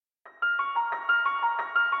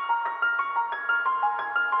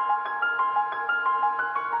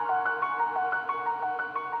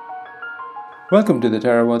Welcome to the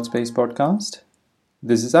Terawatt Space Podcast.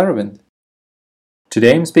 This is Aravind.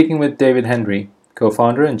 Today I'm speaking with David Henry,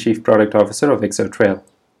 co-founder and chief product officer of ExoTrail.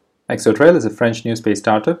 ExoTrail is a French new space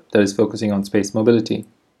startup that is focusing on space mobility,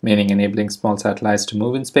 meaning enabling small satellites to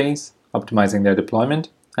move in space, optimizing their deployment,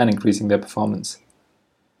 and increasing their performance.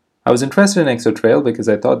 I was interested in ExoTrail because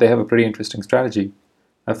I thought they have a pretty interesting strategy.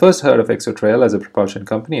 I first heard of ExoTrail as a propulsion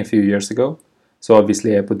company a few years ago, so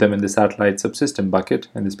obviously I put them in the satellite subsystem bucket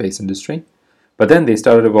in the space industry. But then they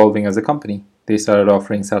started evolving as a company. They started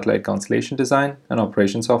offering satellite constellation design and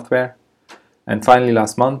operation software. And finally,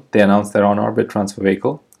 last month, they announced their on-orbit transfer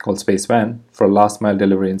vehicle, called SpaceVan, for last-mile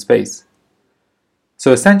delivery in space.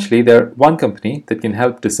 So essentially, they're one company that can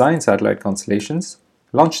help design satellite constellations,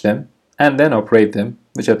 launch them, and then operate them,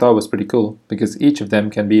 which I thought was pretty cool, because each of them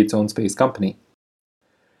can be its own space company.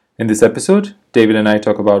 In this episode, David and I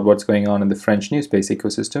talk about what's going on in the French new space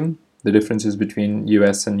ecosystem, the differences between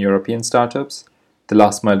US and European startups, the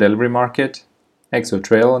last mile delivery market,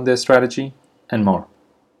 ExoTrail and their strategy, and more.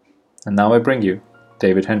 And now I bring you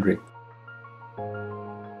David Henry.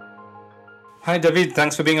 Hi, David.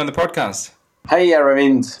 Thanks for being on the podcast. Hi,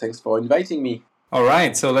 Aravind. Thanks for inviting me. All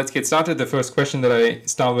right, so let's get started. The first question that I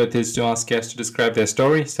start with is to ask guests to describe their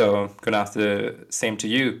story. So I'm going to ask the same to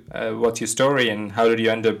you. What's your story and how did you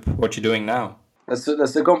end up what you're doing now? That's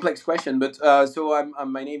a complex question, but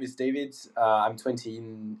my name is David. I'm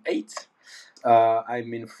 28.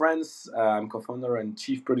 I'm in France. I'm co-founder and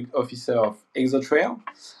chief product officer of ExoTrail.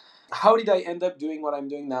 How did I end up doing what I'm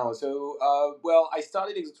doing now? So, I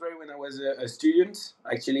started ExoTrail when I was a student,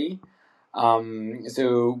 actually.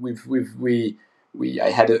 I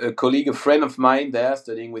had a colleague, a friend of mine there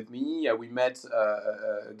studying with me. We met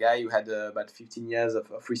a guy who had about 15 years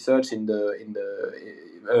of research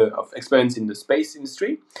of experience in the space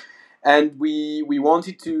industry, and we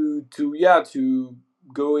wanted to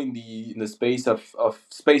go in the space of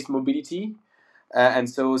space mobility, and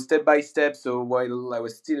so step by step. So while I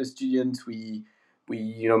was still a student, we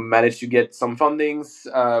managed to get some fundings.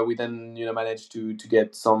 We then managed to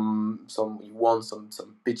get some we won some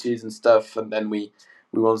pitches and stuff, and then we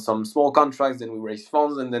won some small contracts. Then we raised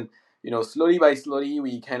funds, and then slowly by slowly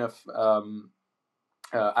we kind of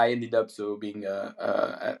I ended up being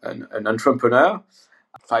an entrepreneur.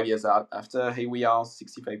 5 years after, here we are,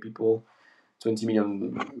 65 people, 20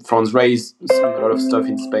 million funds raised, a lot of stuff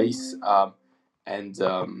in space. And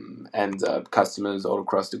customers all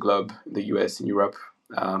across the globe, the US, in Europe,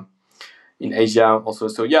 in Asia also.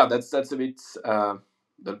 So yeah, that's a bit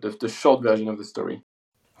the short version of the story.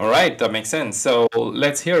 All right, that makes sense. So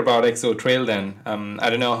let's hear about ExoTrail then. I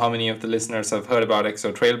don't know how many of the listeners have heard about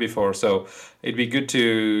ExoTrail before, so it'd be good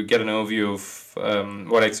to get an overview of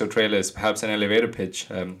what ExoTrail is, perhaps an elevator pitch.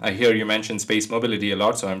 I hear you mention space mobility a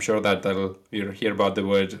lot, so I'm sure that you'll hear about the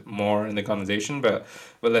word more in the conversation. But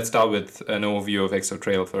let's start with an overview of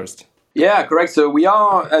ExoTrail first. Yeah, correct. So we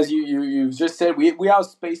are, as you just said, we are a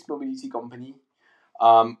space mobility company.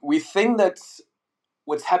 We think that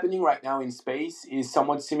what's happening right now in space is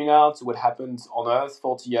somewhat similar to what happened on Earth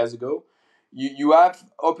 40 years ago. You have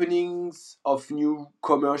openings of new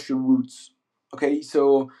commercial routes. Okay,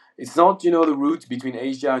 so it's not the route between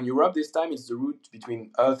Asia and Europe this time. It's the route between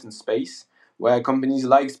Earth and space, where companies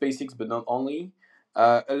like SpaceX, but not only,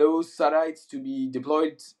 allows satellites to be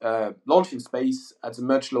deployed, launched in space at a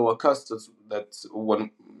much lower cost than what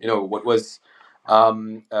was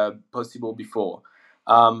possible before.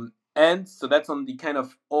 And so that's on the kind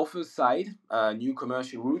of offer side, new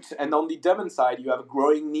commercial routes. And on the demand side, you have a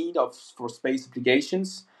growing need for space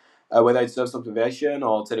applications, whether it's Earth observation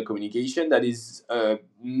or telecommunication, that is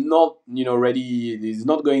not ready. It is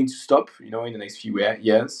not going to stop in the next few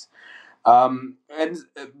years.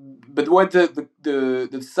 But what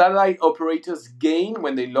the satellite operators gain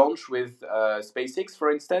when they launch with SpaceX, for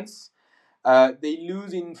instance, they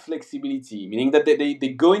lose in flexibility, meaning that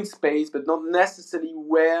they go in space, but not necessarily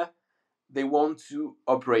where they want to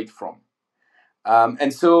operate from.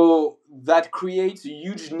 And so that creates a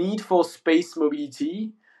huge need for space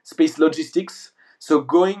mobility, space logistics. So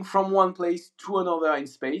going from one place to another in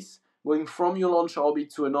space, going from your launch orbit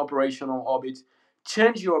to an operational orbit,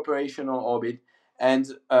 change your operational orbit, and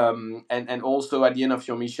also at the end of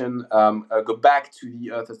your mission, go back to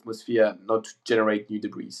the Earth atmosphere, not to generate new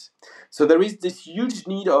debris. So there is this huge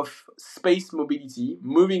need of space mobility,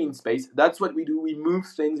 moving in space. That's what we do. We move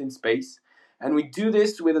things in space. And we do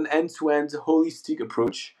this with an end-to-end holistic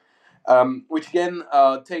approach, which again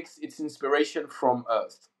takes its inspiration from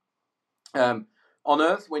Earth. On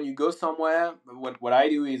Earth, when you go somewhere, what I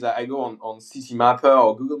do is I go on CC Mapper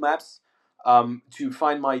or Google Maps to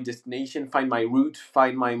find my destination, find my route,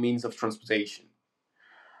 find my means of transportation.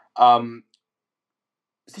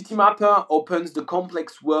 Citymapper opens the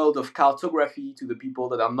complex world of cartography to the people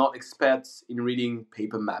that are not experts in reading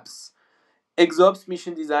paper maps. Exops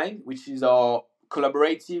Mission Design, which is our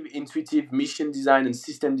collaborative, intuitive mission design and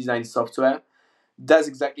system design software, does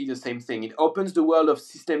exactly the same thing. It opens the world of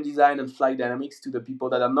system design and flight dynamics to the people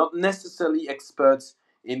that are not necessarily experts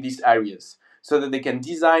in these areas, so that they can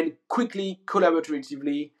design quickly,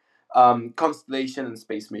 collaboratively, constellation and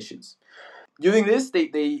space missions. Doing this,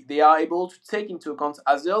 they are able to take into account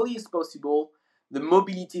as early as possible the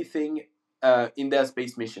mobility thing in their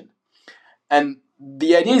space mission. And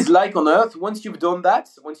the idea is, like on Earth, once you've done that,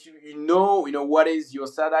 once you know what is your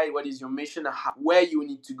satellite, what is your mission, where you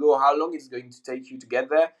need to go, how long it's going to take you to get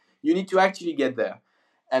there, you need to actually get there.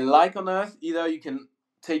 And like on Earth, either you can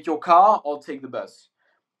take your car or take the bus.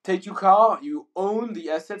 Take your car, you own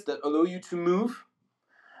the assets that allow you to move.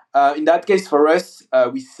 In that case, for us,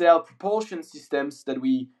 we sell propulsion systems that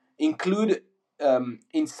we include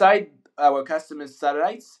inside our customers'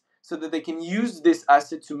 satellites, so that they can use this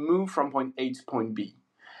asset to move from point A to point B.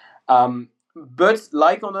 But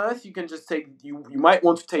like on Earth, you can just you might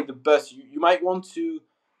want to take the bus. You might want to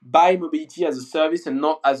buy mobility as a service and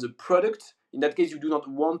not as a product. In that case, you do not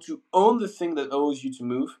want to own the thing that allows you to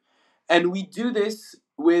move. And we do this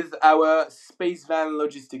with our space van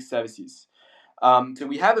logistics services. So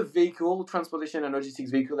we have a vehicle, transportation and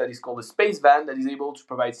logistics vehicle, that is called a space van, that is able to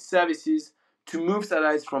provide services to move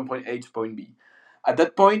satellites from point A to point B. At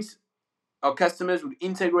that point, our customers will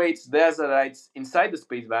integrate their satellites inside the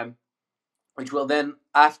space van, which will then,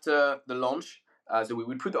 after the launch, so we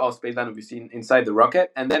will put our space van obviously inside the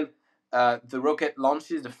rocket, and then the rocket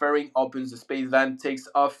launches, the fairing opens, the space van takes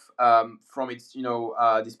off from its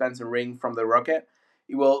dispenser ring from the rocket.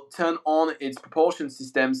 It will turn on its propulsion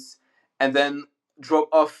systems and then drop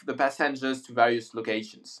off the passengers to various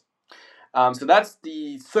locations. So that's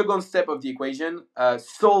the second step of the equation,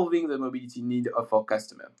 solving the mobility need of our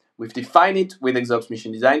customer. We've defined it with Exops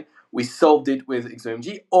Mission Design. We solved it with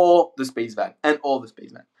ExoMG or the space van and all the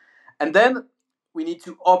space van. And then we need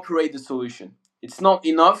to operate the solution. It's not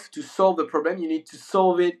enough to solve the problem. You need to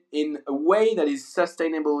solve it in a way that is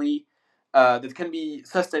that can be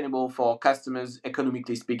sustainable for customers,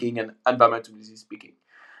 economically speaking and environmentally speaking.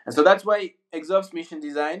 And so that's why Exops Mission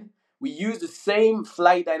Design, we use the same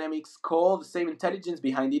flight dynamics core, the same intelligence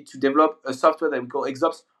behind it, to develop a software that we call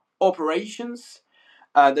Exops Operations,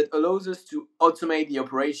 that allows us to automate the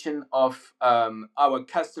operation of our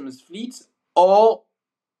customers' fleets or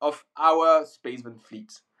of our spaceman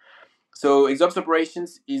fleet. So Exops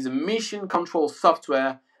Operations is a mission control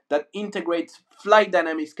software that integrates flight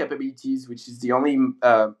dynamics capabilities, which is the only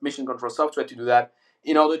mission control software to do that,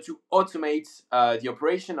 in order to automate the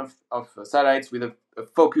operation of satellites with a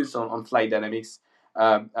focus on flight dynamics,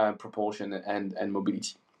 propulsion, and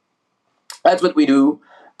mobility. That's what we do.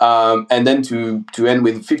 And then to end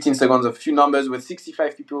with 15 seconds of few numbers, with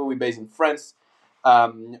 65 people, we're based in France.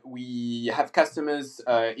 We have customers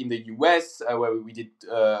in the US, where we did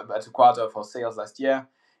about a quarter of our sales last year.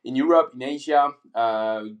 In Europe, in Asia,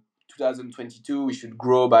 2022, we should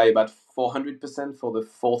grow by about 400% for the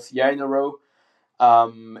fourth year in a row.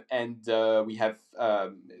 And we have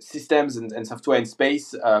systems and software in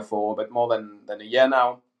space for a bit more than a year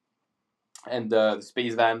now. And the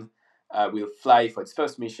space van will fly for its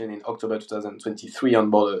first mission in October 2023 on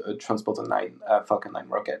board a Transporter 9 Falcon 9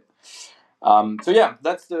 rocket. So yeah,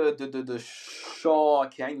 that's the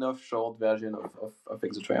short version of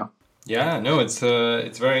ExoTrail. Yeah, no, it's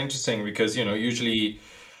very interesting because usually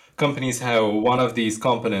companies have one of these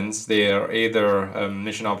components. They are either a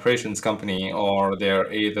mission operations company or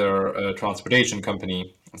they're either a transportation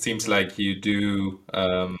company. It seems like you do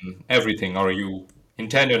everything, or you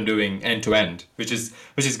intend on doing end to end, which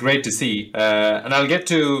is great to see. And I'll get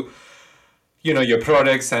to your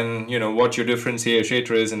products and what your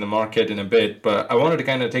differentiator is in the market in a bit, but I wanted to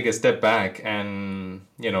kind of take a step back and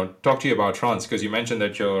talk to you about France, because you mentioned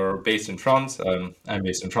that you're based in France. I'm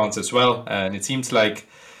based in France as well, and it seems like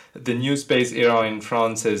the new space era in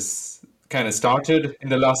France has kind of started in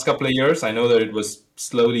the last couple of years. I know that it was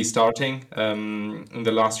slowly starting in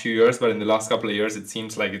the last few years, but in the last couple of years, it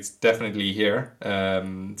seems like it's definitely here.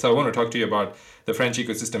 So I want to talk to you about the French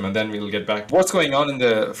ecosystem, and then we'll get back to what's going on in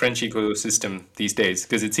the French ecosystem these days,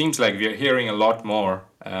 because it seems like we're hearing a lot more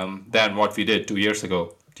than what we did 2 years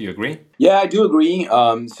ago. Do you agree? Yeah, I do agree.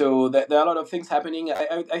 So there are a lot of things happening.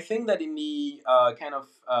 I think that in the kind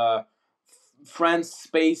of France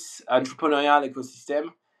space entrepreneurial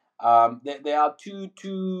ecosystem, there are two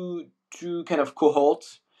kind of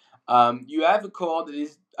cohorts. You have a cohort that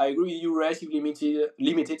is, I agree with you, relatively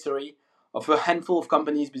limited, of a handful of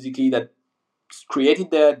companies basically that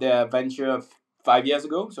created their venture 5 years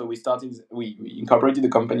ago. So we incorporated the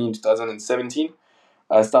company in 2017,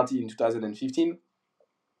 started in 2015.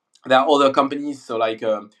 There are other companies, so like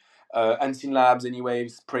Unseen Labs,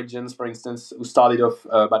 Anywaves, Pregens, for instance, who started off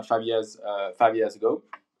about 5 years ago.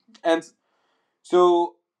 And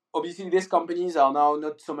so obviously these companies are now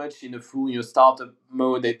not so much in a full startup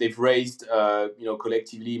mode. They've raised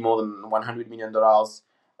collectively more than $100 million.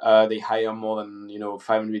 They hire more than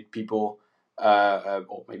 500 people,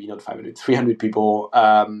 or maybe not 500, 300 people,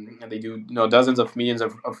 and they do dozens of millions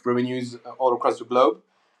of revenues all across the globe.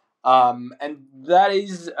 And that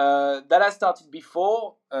has started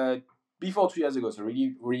before 2 years ago, so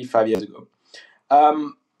really 5 years ago.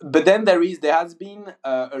 But then there has been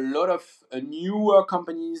a lot of newer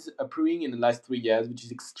companies appearing in the last 3 years, which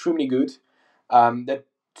is extremely good. That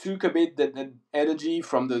took a bit that energy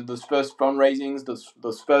from those first fundraisings,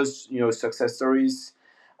 those first success stories.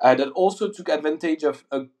 That also took advantage of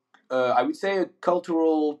I would say a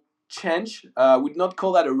cultural change. Would not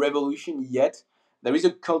call that a revolution yet. There is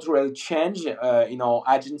a cultural change in our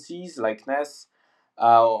agencies like NES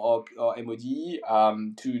or MOD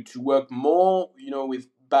to work more with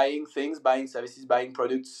buying things, buying services, buying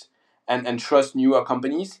products, and trust newer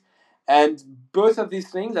companies. And both of these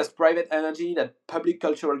things, as private energy, that public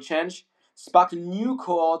cultural change, sparked a new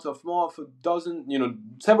cohort of more of a dozen,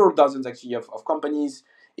 several dozens actually of companies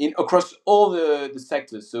in across all the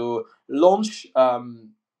sectors. So launch,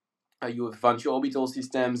 you have venture orbital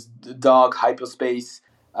systems, dark hyperspace.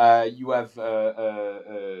 You have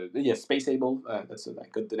Spaceable. That's I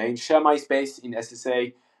got the name. Share My Space in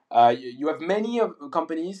SSA. You have many of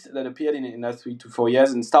companies that appeared in the last 3 to 4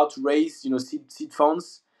 years and start to raise seed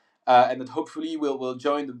funds, and that hopefully will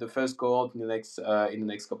join the first cohort in the next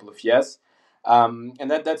couple of years. And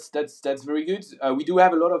that's very good. We do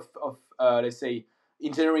have a lot of let's say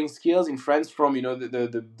engineering skills in France from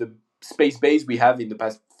the space base we have in the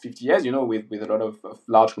past 50 years, with a lot of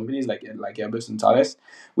large companies like Airbus and Thales,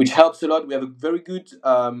 which helps a lot. We have a very good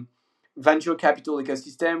venture capital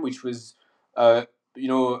ecosystem, which was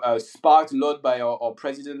sparked a lot by our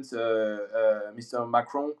president, Mr.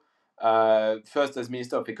 Macron, first as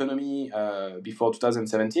Minister of Economy before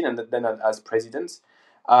 2017, and then as president.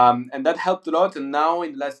 And that helped a lot. And now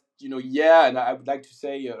in the last year, and I would like to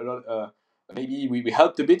say a lot. Maybe we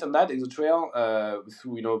helped a bit on that Exotrail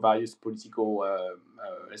through various political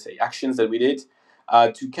let's say actions that we did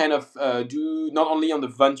to kind of do not only on the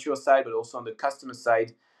venture side but also on the customer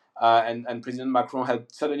side. And President Macron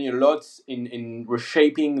had certainly a lot in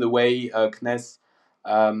reshaping the way CNES,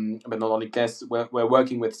 but not only CNES, we're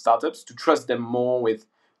working with startups to trust them more with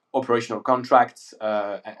operational contracts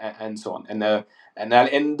and so on. And I'll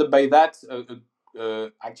end by that.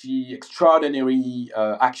 Actually, extraordinary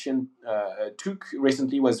action took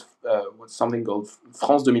recently was something called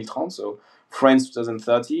France 2030, so France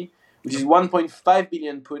 2030, which is 1.5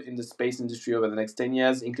 billion put in the space industry over the next 10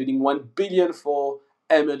 years, including 1 billion for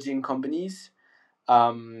emerging companies.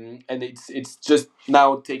 And it's just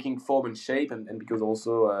now taking form and shape, and because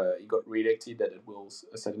also he got re-elected, that it will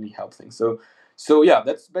certainly help things. So yeah,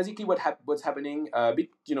 that's basically what's happening. A bit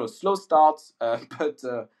slow start, but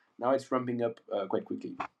now it's ramping up quite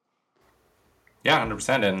quickly. Yeah,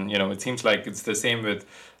 100%. And, it seems like it's the same with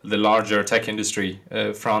the larger tech industry.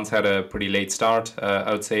 France had a pretty late start,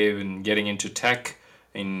 I would say, in getting into tech,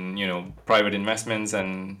 in, private investments.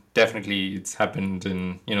 And definitely it's happened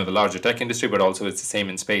in, the larger tech industry, but also it's the same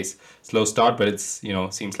in space. Slow start, but it's,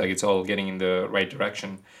 seems like it's all getting in the right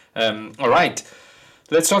direction. All right.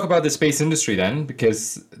 Let's talk about the space industry then,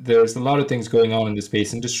 because there's a lot of things going on in the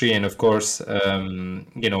space industry. And of course, on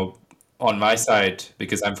my side,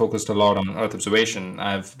 because I'm focused a lot on Earth observation,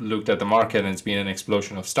 I've looked at the market and it's been an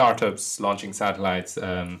explosion of startups launching satellites,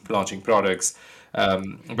 launching products.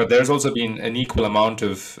 But there's also been an equal amount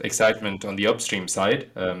of excitement on the upstream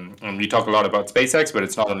side. And we talk a lot about SpaceX, but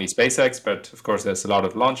it's not only SpaceX, but of course there's a lot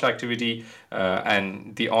of launch activity,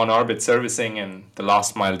 and the on-orbit servicing and the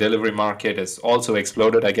last mile delivery market has also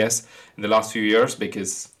exploded, I guess, in the last few years,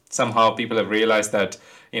 because somehow people have realized that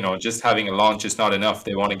just having a launch is not enough.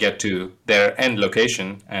 They want to get to their end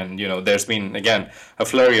location. And, there's been, again, a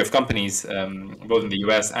flurry of companies, both in the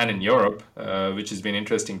US and in Europe, which has been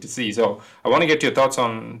interesting to see. So I want to get your thoughts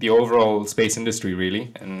on the overall space industry,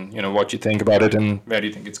 really, and, what you think about it and where do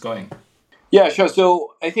you think it's going? Yeah, sure.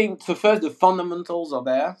 So I think, first, the fundamentals are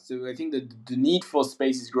there. So I think that the need for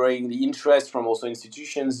space is growing. The interest from also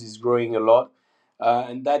institutions is growing a lot.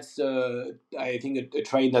 And that's, I think, a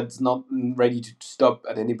trend that's not ready to stop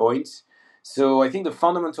at any point. So I think the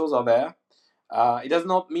fundamentals are there. It does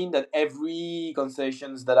not mean that every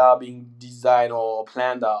constellations that are being designed or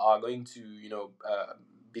planned are going to,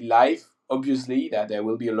 be live obviously that there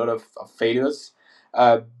will be a lot of failures,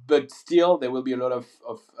 but still there will be a lot of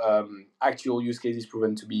actual use cases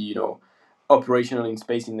proven to be operational in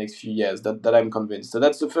space in the next few years. That I'm convinced. So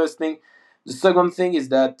that's the first thing. The second thing is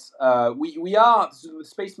that we are so the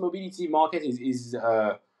space mobility market is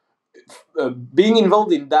being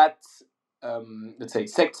involved in that let's say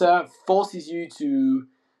sector forces you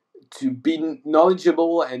to be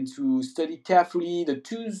knowledgeable and to study carefully the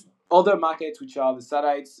two other markets, which are the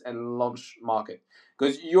satellites and launch market,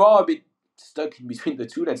 because you are a bit stuck in between the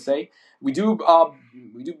two. Let's say we do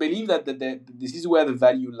believe that this is where the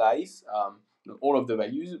value lies. Not all of the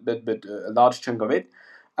values, but a large chunk of it.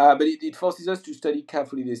 But it forces us to study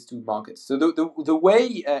carefully these two markets. So the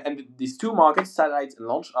way and these two markets, satellites and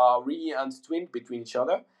launch, are really untwined between each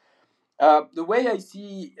other. The way I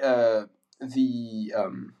see the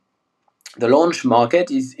launch market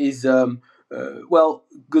is well,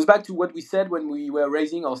 goes back to what we said when we were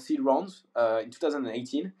raising our seed rounds in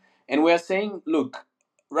 2018, and we're saying, look,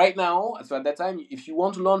 right now, so at that time, if you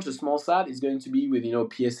want to launch a small sat, it's going to be with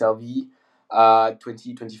PSLV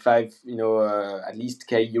 20 25 at least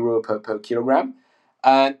euro per kilogram,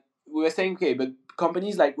 and we were saying, okay, but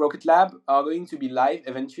companies like Rocket Lab are going to be live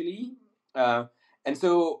eventually, and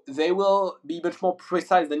so they will be much more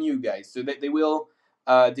precise than you guys, so they will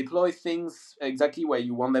deploy things exactly where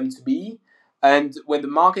you want them to be. And when the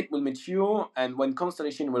market will mature and when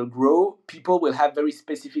constellation will grow, people will have very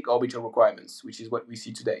specific orbital requirements, which is what we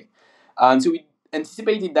see today. And so we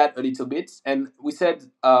anticipated that a little bit, and we said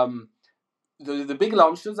the big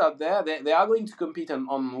launchers out there, they are going to compete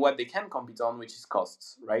on what they can compete on, which is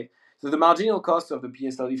costs, right? So the marginal cost of the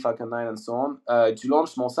PSLV Falcon 9 and so on to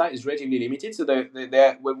launch small sat is relatively limited. So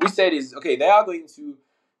what we said is, okay, they are going to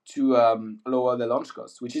lower the launch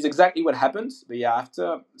costs, which is exactly what happened the year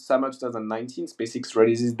after. Summer 2019, SpaceX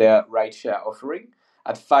releases their rideshare offering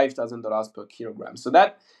at $5,000 per kilogram. So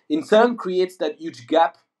that in turn creates that huge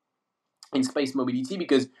gap in space mobility,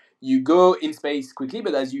 because you go in space quickly,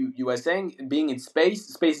 but as you were saying, being in space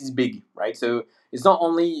is big, right? So it's not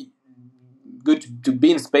only good to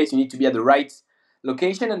be in space, you need to be at the right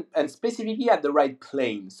location and specifically at the right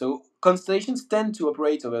plane. So constellations tend to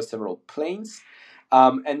operate over several planes,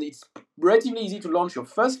 and it's relatively easy to launch your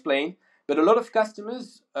first plane, but a lot of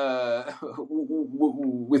customers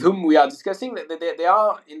with whom we are discussing, they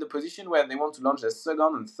are in the position where they want to launch their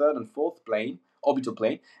second and third and fourth plane, orbital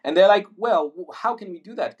plane, and they're like, well, how can we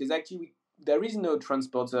do that? Because actually there is no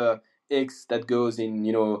transporter X that goes in,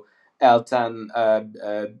 LTAN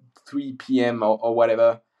 3 p.m. or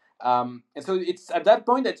whatever. And so it's at that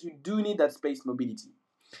point that you do need that space mobility.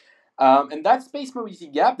 And that space mobility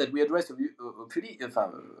gap that we addressed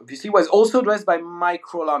obviously was also addressed by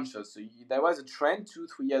micro launchers. So there was a trend 2-3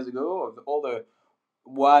 years ago of all the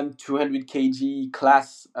 200 kg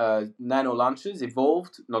class nano launchers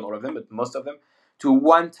evolved, not all of them, but most of them, to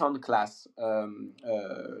 1 ton class,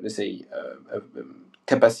 let's say,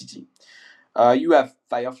 capacity. You have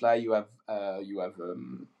Firefly, you have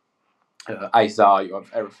ISAR, you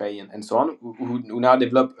have RFA, and so on, who now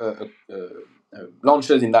develop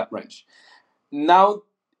launchers in that range. Now,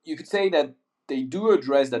 you could say that they do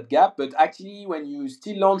address that gap, but actually, when you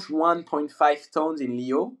still launch 1.5 tons in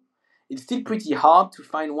LEO, it's still pretty hard to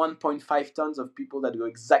find 1.5 tons of people that go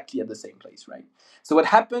exactly at the same place, right? So what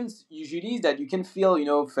happens usually is that you can fill,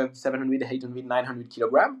 700, 800, 900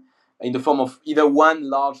 kilogram in the form of either one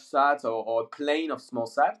large sat or a plane of small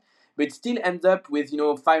sat, but it still ends up with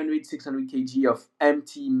 500, 600 kg of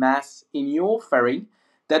empty mass in your fairing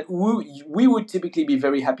that we would typically be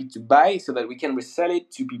very happy to buy, so that we can resell it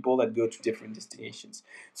to people that go to different destinations.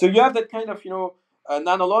 So you have that kind of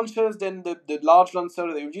nano launchers, then the large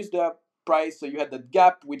launcher, they reduce their price, so you had that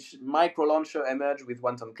gap, which micro launcher emerged with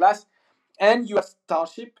 1 ton class, and you have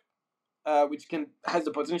Starship, which has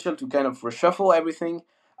the potential to kind of reshuffle everything,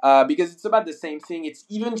 because it's about the same thing. It's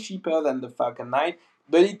even cheaper than the Falcon 9,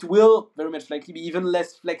 but it will very much likely be even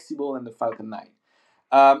less flexible than the Falcon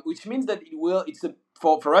 9, which means that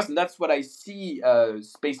for us, and that's what I see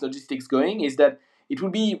space logistics going, is that it will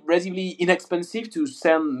be relatively inexpensive to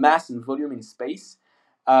send mass and volume in space,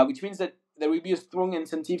 which means that there will be a strong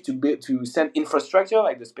incentive to send infrastructure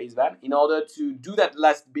like the space van in order to do that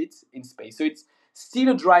last bit in space. So it's still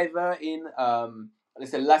a driver in, let's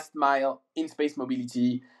say, last mile in space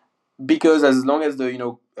mobility, because as long as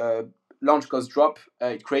the launch costs drop,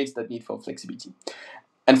 it creates that need for flexibility.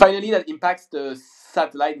 And finally, that impacts the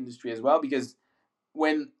satellite industry as well, because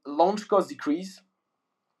when launch costs decrease,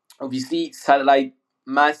 obviously satellite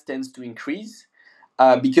mass tends to increase,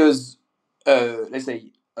 because let's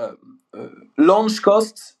say launch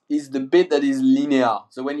costs is the bit that is linear.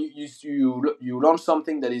 So when you launch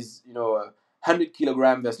something that is 100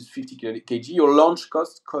 kilogram versus 50 kg, your launch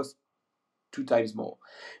costs 2 times more.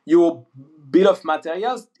 Your bill of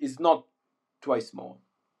materials is not twice more.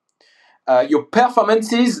 Your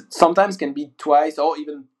performances sometimes can be twice or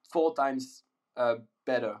even 4 times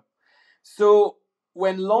better. So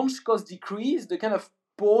when launch costs decrease, the kind of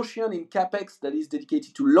portion in capex that is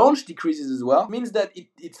dedicated to launch decreases as well. It means that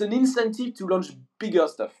it's an incentive to launch bigger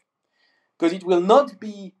stuff, because it will not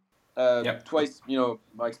be twice more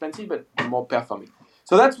expensive, but more performing.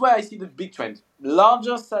 So that's where I see the big trend.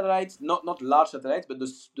 Larger satellites, not large satellites, but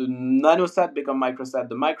the nanosat become microsat,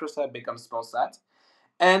 the microsat becomes smallsat,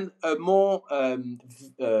 and a more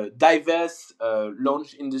diverse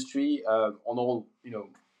launch industry on all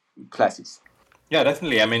classes. Yeah,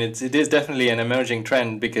 definitely. I mean, it is definitely an emerging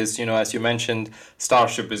trend because, as you mentioned,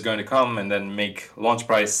 Starship is going to come and then make launch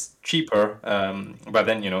price cheaper. But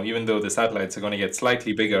then, even though the satellites are going to get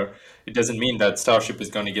slightly bigger, it doesn't mean that Starship is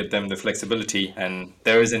going to get them the flexibility. And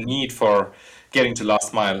there is a need for getting to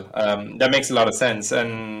last mile. That makes a lot of sense.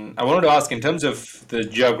 And I wanted to ask, in terms of the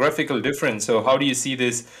geographical difference, so how do you see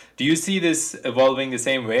this? Do you see this evolving the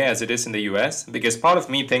same way as it is in the US? Because part of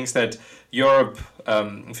me thinks that Europe,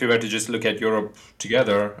 if you were to just look at Europe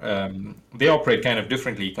together, they operate kind of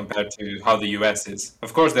differently compared to how the US is.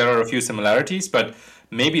 Of course, there are a few similarities, but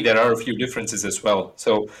maybe there are a few differences as well.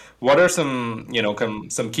 So, what are some,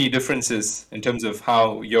 some key differences in terms of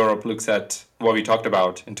how Europe looks at what we talked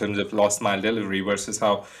about in terms of last mile delivery versus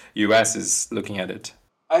how US is looking at it?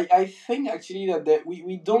 I think actually that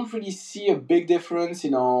we don't really see a big difference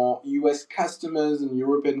in our US customers and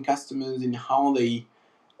European customers in how they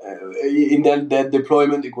in their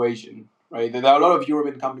deployment equation, right? There are a lot of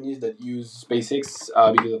European companies that use SpaceX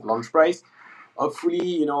because of launch price.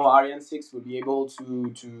 Hopefully, Ariane 6 will be able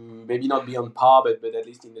to maybe not be on par, but at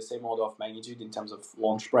least in the same order of magnitude in terms of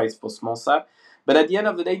launch price for smallsat. But at the end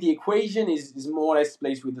of the day, the equation is more or less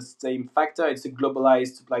placed with the same factor. It's a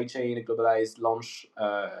globalized supply chain, a globalized launch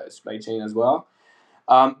supply chain as well.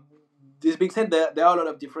 This being said, there are a lot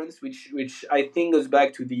of difference, which I think goes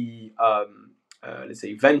back to the let's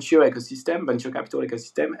say venture capital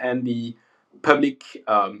ecosystem, and the public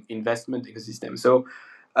investment ecosystem. So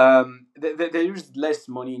there is less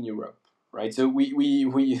money in Europe, right? So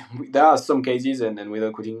we there are some cases, and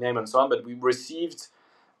without quoting name and so on, but we received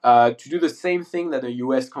to do the same thing that a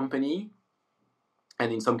US company,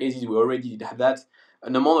 and in some cases we already did have that,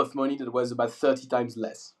 an amount of money that was about 30 times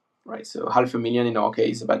less, right? So $500,000 in our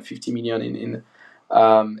case, about 50 million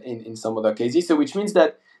in some other cases. So which means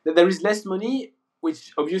that there is less money,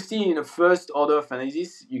 which obviously in a first order of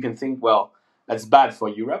analysis you can think, well, that's bad for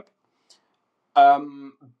Europe.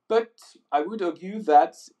 But I would argue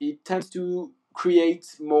that it tends to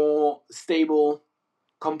create more stable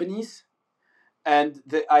companies. And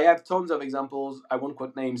I have tons of examples, I won't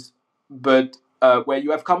quote names, but where you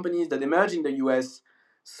have companies that emerge in the US,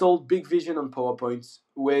 sold big vision on PowerPoint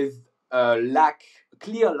with a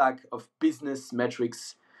clear lack of business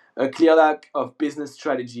metrics, a clear lack of business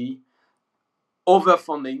strategy,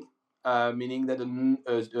 overfunding, meaning that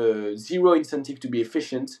zero incentive to be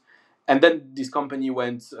efficient, and then this company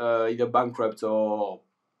went either bankrupt or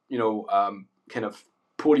kind of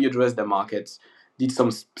poorly addressed their markets, did some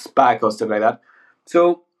SPAC or stuff like that.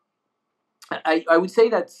 So I would say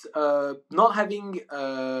that not having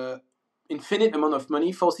infinite amount of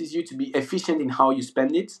money forces you to be efficient in how you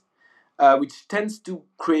spend it, which tends to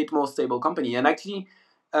create more stable company. And actually,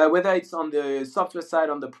 whether it's on the software side,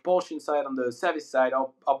 on the propulsion side, on the service side,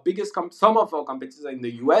 our biggest some of our competitors are in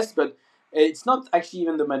the US, but it's not actually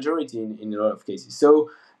even the majority in a lot of cases.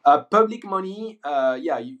 So public money,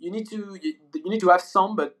 you need to have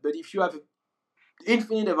some, but if you have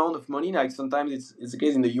infinite amount of money, like sometimes it's the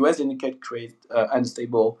case in the US, then you can create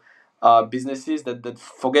unstable businesses that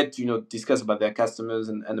forget to discuss about their customers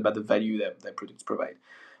and about the value that their products provide.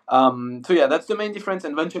 So yeah, that's the main difference.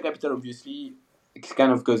 And venture capital, obviously, it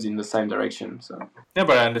kind of goes in the same direction. So Yeah,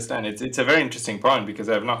 but I understand. It's a very interesting point because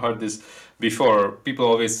I've not heard this before. People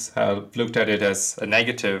always have looked at it as a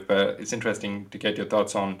negative, but it's interesting to get your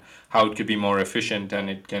thoughts on how it could be more efficient and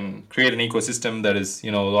it can create an ecosystem that is,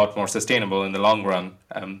 a lot more sustainable in the long run.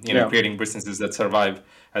 Creating businesses that survive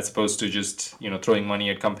as opposed to just, throwing money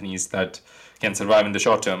at companies that can survive in the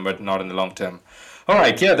short term but not in the long term. All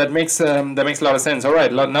right, yeah, that makes a lot of sense. All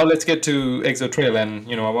right, now let's get to ExoTrail, and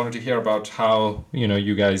I wanted to hear about how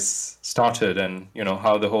you guys started and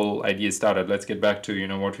how the whole idea started. Let's get back to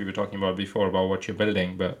what we were talking about before about what you're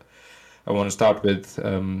building, but I want to start with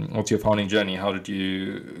what's your founding journey? How did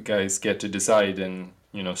you guys get to decide and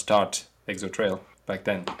start ExoTrail? back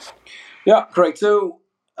then. Yeah, correct. So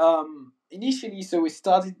initially, so we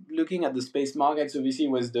started looking at the space markets. Obviously,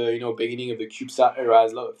 it was the beginning of the CubeSat era,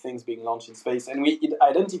 as a lot of things being launched in space, and we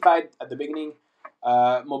identified at the beginning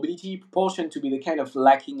mobility propulsion to be the kind of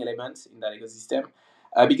lacking element in that ecosystem,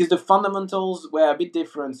 because the fundamentals were a bit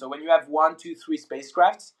different. So when you have one, two, three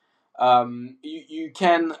spacecrafts, you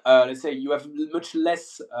can let's say you have much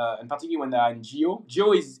less, and particularly when they are in geo.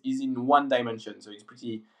 Geo is in one dimension, so it's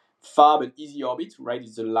pretty far but easy orbit, right?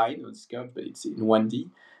 It's a line, it's curved, but it's in 1D.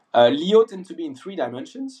 LEO tend to be in 3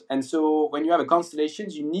 dimensions, and so when you have a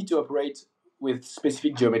constellation, you need to operate with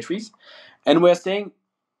specific geometries. And we're saying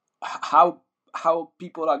how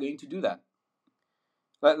people are going to do that.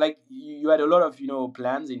 Like you had a lot of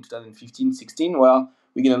plans in 2015, 16. Well,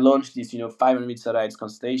 we're going to launch this 500 satellites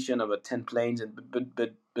constellation over 10 planes, and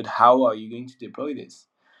but how are you going to deploy this?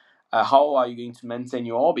 How are you going to maintain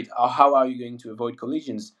your orbit? Or how are you going to avoid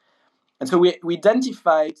collisions? And so we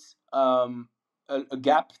identified a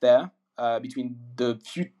gap there between the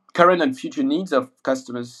current and future needs of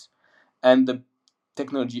customers and the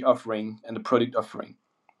technology offering and the product offering.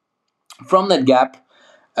 From that gap,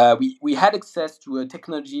 we had access to a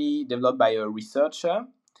technology developed by a researcher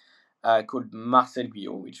called Marcel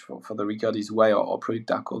Guyot, which for the record is why our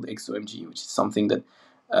product are called XOMG, which is something that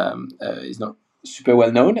is not super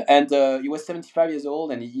well known. And he was 75 years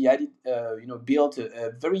old, and he had built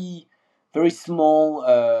a very very small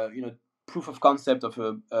proof of concept of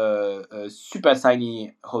a super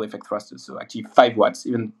tiny Hall effect thruster. So actually 5 watts,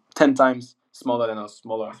 even 10 times smaller than a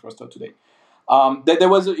smaller thruster today. It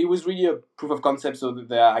was really a proof of concept, so that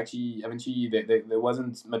there actually eventually there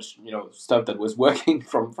wasn't much stuff that was working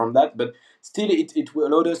from that, but still it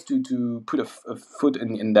allowed us to put a foot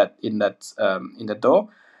in that door.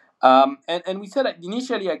 And we said that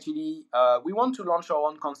initially, actually, we want to launch our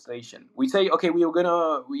own constellation. We say, okay, we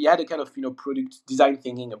had a kind of product design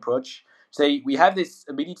thinking approach. Say we have this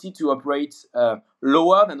ability to operate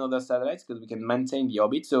lower than other satellites because we can maintain the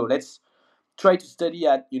orbit. So let's try to study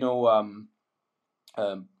at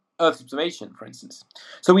Earth observation, for instance.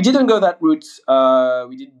 So we didn't go that route.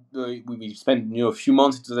 We spent a few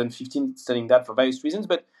months in 2015 studying that for various reasons,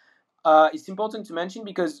 but it's important to mention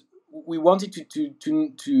because we wanted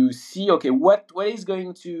to see, okay, what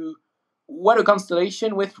a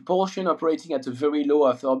constellation with propulsion operating at a very low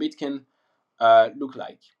Earth orbit can look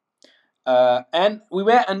like. And we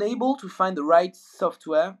were unable to find the right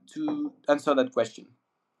software to answer that question.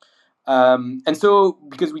 And so,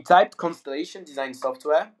 because we typed constellation design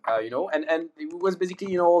software, and it was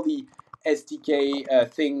basically all the SDK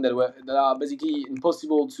thing that are basically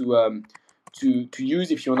impossible to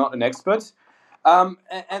use if you're not an expert.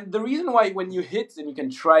 And the reason why, when you hit, and you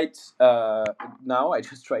can try it now, I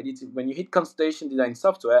just tried it, when you hit constellation design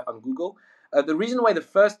software on Google, the reason why the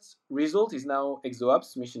first result is now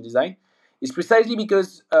ExoOps mission design is precisely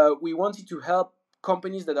because we wanted to help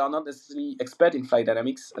companies that are not necessarily expert in flight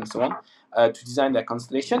dynamics and so on to design their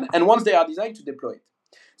constellation, and once they are designed, to deploy it.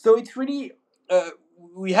 So it's really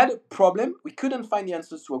we had a problem. We couldn't find the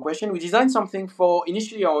answers to a question. We designed something for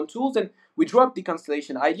initially our own tools, and we dropped the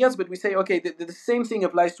constellation ideas, but we say, okay, the same thing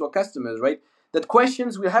applies to our customers, right? That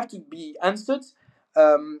questions will have to be answered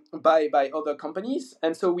by other companies,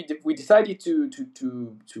 and so we decided to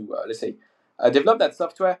let's say develop that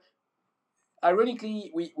software.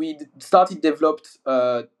 Ironically, we developed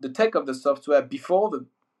the tech of the software before the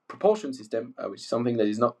propulsion system, which is something that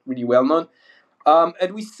is not really well known.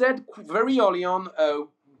 And we said very early on,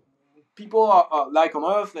 people are like on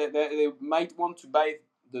Earth, they might want to buy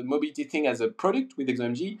the mobility thing as a product with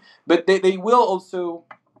XOMG, but they will also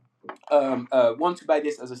want to buy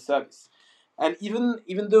this as a service. And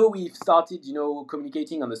even though we've started,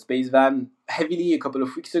 communicating on the space van heavily a couple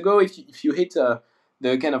of weeks ago, if you hit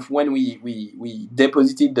the kind of when we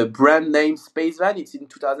deposited the brand name space van, it's in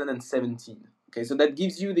 2017. Okay, so that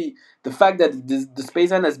gives you the fact that the space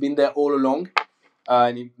van has been there all along.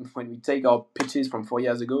 And when we take our pitches from 4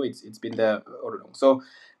 years ago, it's been there all along. So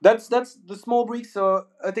that's the small bricks. So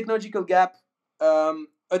a technological gap,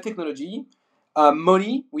 a technology,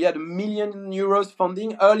 money. We had €1 million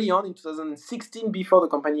funding early on in 2016 before the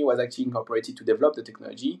company was actually incorporated to develop the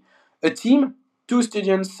technology. A team, 2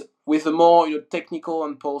 students with a more technical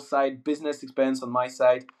on Paul's side, business experience on my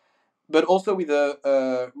side, but also with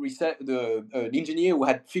the engineer who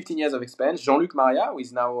had 15 years of experience, Jean-Luc Maria, who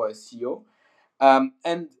is now a CEO.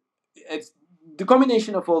 And it's the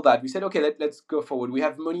combination of all that. We said, okay, let's go forward. We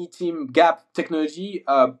have money, team, gap, technology.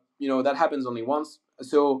 That happens only once.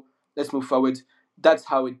 So let's move forward. That's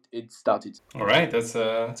how it started. All right, that's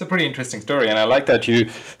a pretty interesting story, and I like that you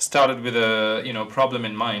started with a problem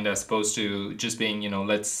in mind as opposed to just being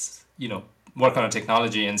let's work on a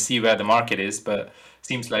technology and see where the market is, but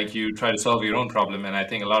seems like you try to solve your own problem. And I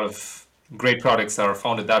think a lot of great products are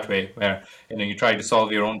founded that way, where you try to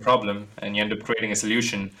solve your own problem and you end up creating a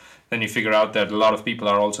solution. Then you figure out that a lot of people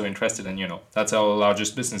are also interested, and that's our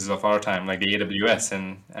largest businesses of our time, like the AWS,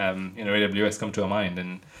 and AWS come to our mind,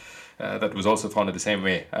 and that was also founded the same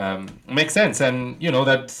way. Makes sense, and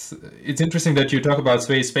that it's interesting that you talk about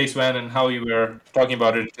Space Van and how you were talking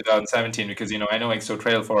about it in 2017, because I know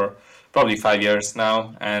Exotrail for probably 5 years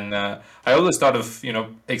now, and I always thought of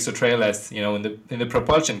Exotrail as in the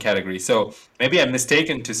propulsion category. So maybe I'm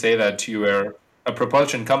mistaken to say that you were a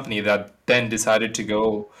propulsion company that then decided to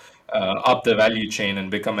go up the value chain and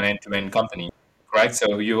become an end-to-end company. Correct.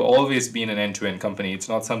 So you've always been an end-to-end company. It's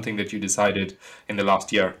not something that you decided in the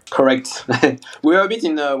last year. Correct. We're a bit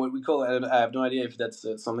in what we call, I have no idea if that's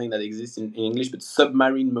something that exists in English, but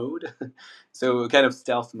submarine mode. So kind of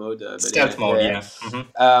stealth mode. But Stealth mode, yeah.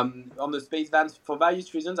 On the space vans, for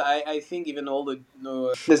various reasons, I think even all the,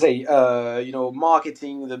 let's say,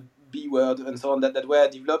 marketing, the B word and so on that were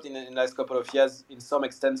developed in the last couple of years in some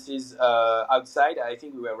extenses outside, I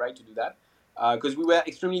think we were right to do that. Because we were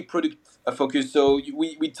extremely product focused. So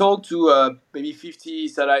we talked to maybe 50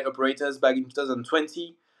 satellite operators back in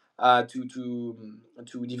 2020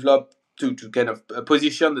 to develop to kind of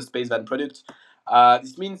position the space van product.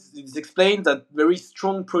 This explains that very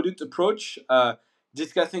strong product approach,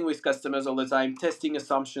 discussing with customers all the time, testing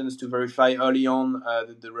assumptions to verify early on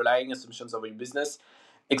the relying assumptions of your business.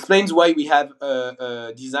 Explains why we have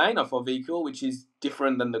a design of our vehicle which is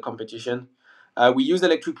different than the competition. We use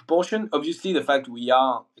electric propulsion. Obviously, the fact we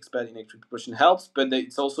are expert in electric propulsion helps, but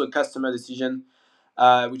it's also a customer decision,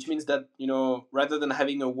 which means that rather than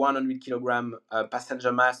having a 100 kilogram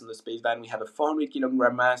passenger mass on the space van, we have a 400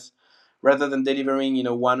 kilogram mass. Rather than delivering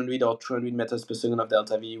 100 or 200 meters per second of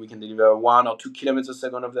delta V, we can deliver 1 or 2 kilometers per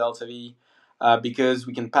second of delta V, because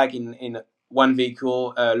we can pack in one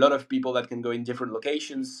vehicle a lot of people that can go in different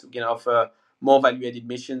locations. We can offer more value-added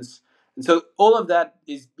missions, and so all of that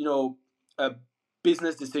is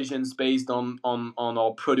business decisions based on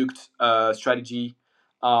our product strategy,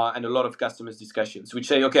 and a lot of customers discussions, which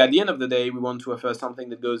say, okay, at the end of the day, we want to offer something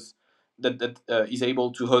that is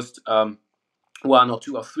able to host 1 or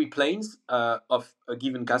 2 or 3 planes of a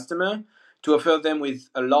given customer, to offer them with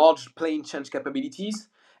a large plane change capabilities,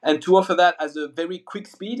 and to offer that as a very quick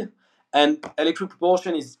speed. And electric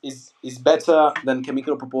propulsion is better than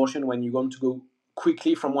chemical propulsion when you want to go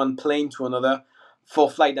quickly from one plane to another. For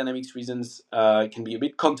flight dynamics reasons, it can be a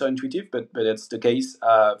bit counterintuitive, but that's the case.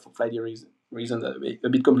 For flight reasons, a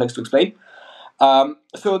bit complex to explain.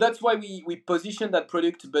 So that's why we positioned that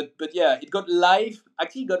product. But yeah, it got live.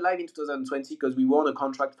 Actually, it got live in 2020 because we won a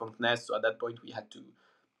contract from CNES. So at that point, we had to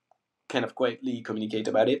kind of quietly communicate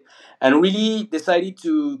about it, and really decided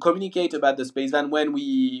to communicate about the space van when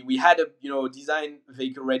we had a design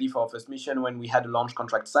vehicle ready for our first mission, when we had a launch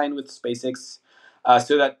contract signed with SpaceX,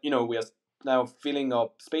 so that we are now filling our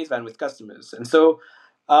space van with customers. And so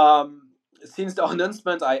since the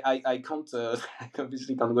announcement, I can't I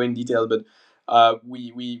obviously can't go in detail, but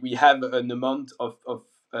we have an amount of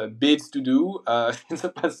bids to do in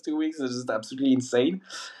the past 2 weeks. It's just absolutely insane.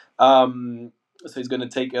 So it's going to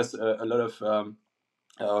take us a lot of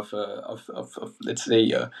let's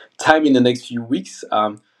say time in the next few weeks.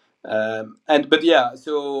 But yeah,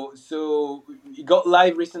 so it got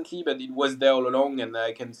live recently, but it was there all along, and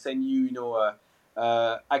I can send you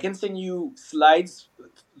slides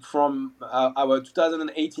from our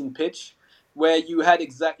 2018 pitch, where you had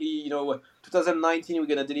exactly 2019 we're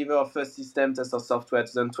going to deliver our first system, test our software.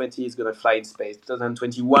 2020 is going to fly in space.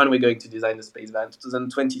 2021 we're going to design the space van.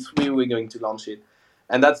 2023 we're going to launch it,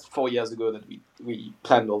 and that's 4 years ago that we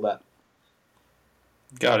planned all that.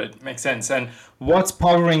 Got it. Makes sense. And what's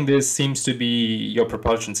powering this seems to be your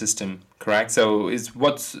propulsion system, correct? So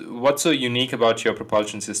what's so unique about your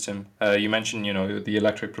propulsion system? You mentioned, the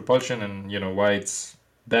electric propulsion and, why it's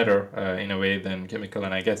better in a way than chemical,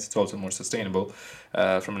 and I guess it's also more sustainable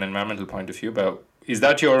from an environmental point of view. But is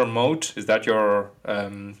that your moat? Is that your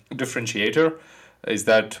differentiator? Is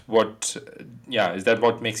that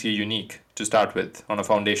what makes you unique to start with on a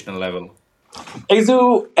foundational level?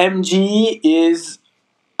 Exo MG is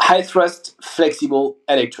high thrust, flexible,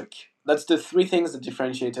 electric. That's the 3 things that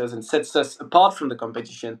differentiate us and sets us apart from the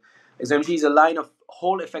competition. Exo MG is a line of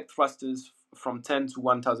Hall effect thrusters from 10 to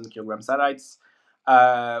 1,000 kilogram satellites.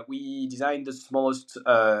 We designed the smallest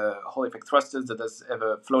Hall effect thrusters that has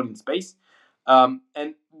ever flown in space. And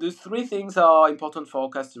the 3 things are important for our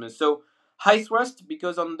customers. So high thrust,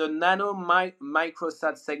 because on the nano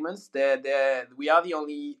microsat segments, we are the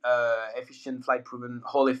only efficient flight proven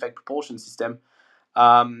Hall effect propulsion system.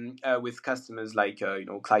 with customers like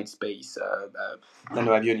Clyde Space,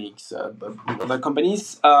 Nano Avionics, other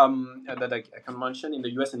companies that I can mention in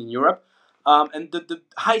the US and in Europe. And the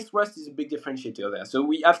high thrust is a big differentiator there. So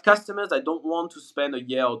we have customers that don't want to spend a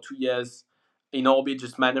year or 2 years in orbit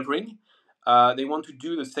just maneuvering. They want to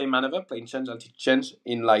do the same maneuver, plane change, altitude change,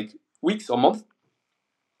 in like weeks or months.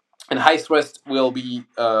 And high thrust will be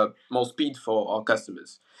more speed for our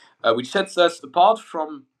customers, which sets us apart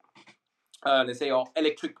from, let's say, our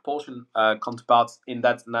electric propulsion counterparts in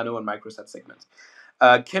that nano and microsat segment.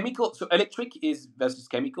 Chemical, so electric is versus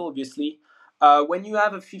chemical, obviously. When you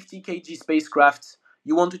have a 50 kg spacecraft,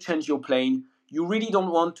 you want to change your plane. You really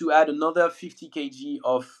don't want to add another 50 kg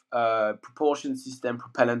of propulsion system,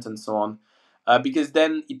 propellant, and so on, because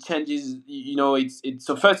then it changes.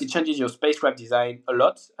 So first it changes your spacecraft design a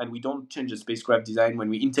lot, and we don't change the spacecraft design when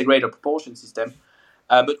we integrate a propulsion system.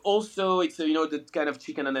 But also, it's the kind of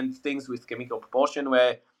chicken and egg things with chemical propulsion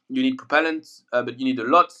where you need propellant, but you need a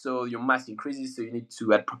lot, so your mass increases, so you need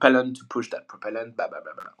to add propellant to push that propellant, blah blah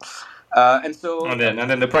blah blah. And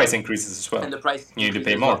then the price increases as well. And the price you need to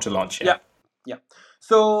pay more to launch. Yeah.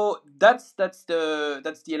 So that's the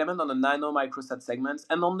element on the nano microsat segment,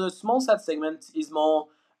 and on the small sat segment is more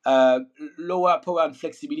lower power and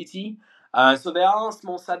flexibility. So there are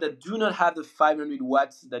small sat that do not have the 500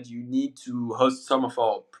 watts that you need to host some of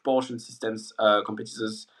our propulsion systems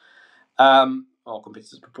competitors. Or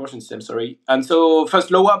competitors propulsion system, sorry. And so first,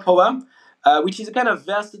 lower power, which is a kind of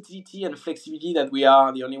versatility and flexibility that we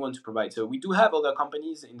are the only one to provide. So we do have other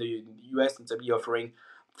companies in the US and Italy offering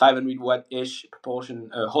 500 watt-ish propulsion,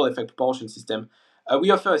 Hall effect propulsion system. We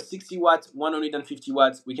offer a 60 watt, 150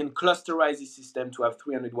 watts. We can clusterize this system to have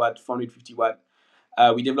 300 watt, 450 watt.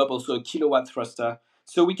 We develop also a kilowatt thruster.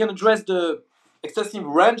 So we can address the extensive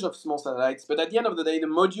range of small satellites, but at the end of the day, the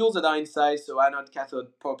modules that are inside, so anode, cathode,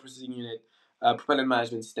 power processing unit, propellant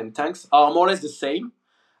management system, tanks, are more or less the same,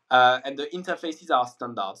 and the interfaces are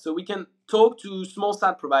standard. So we can talk to small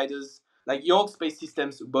sat providers like York Space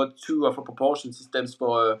Systems, who bought two of our propulsion systems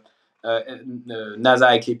for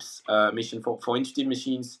NASA Eclipse mission for intuitive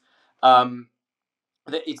machines.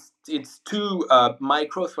 It's two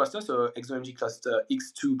micro thrusters, so ExoMG Cluster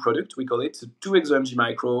X2 product, we call it. So two ExoMG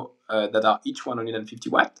micro that are each 150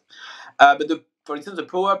 watt. But for instance, the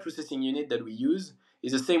power processing unit that we use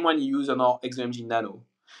is the same one you use on our ExoMG Nano.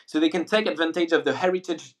 So they can take advantage of the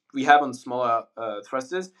heritage we have on smaller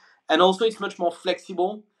thrusters, and also it's much more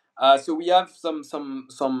flexible. So we have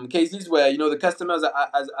some cases where the customers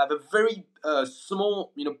have a very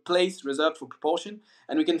small place reserved for propulsion,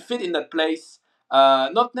 and we can fit in that place.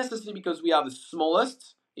 Not necessarily because we are the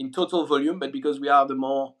smallest in total volume, but because we are the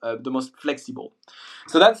most flexible.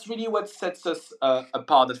 So that's really what sets us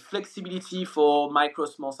apart: that flexibility for micro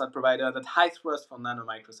small sat provider, that high thrust for nano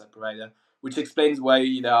microsat provider, which explains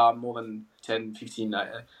why there are more than 10, 15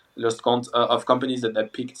 lost count of companies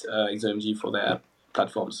that picked ExoMG for their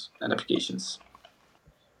platforms and applications.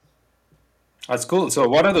 That's cool. So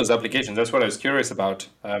what are those applications? That's what I was curious about.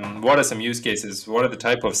 What are some use cases? What are the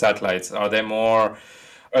type of satellites? Are there more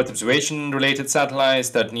Earth observation related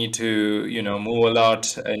satellites that need to, move a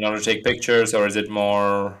lot in order to take pictures, or is it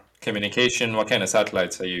more communication? What kind of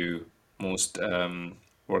satellites are you most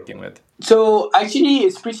working with? So actually,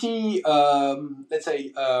 it's pretty. Let's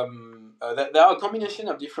say there are a combination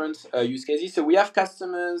of different use cases. So we have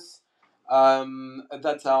customers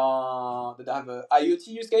that have a IoT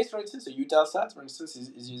use case, for instance. So Eutelsat, for instance,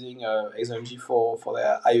 is using ExoMG for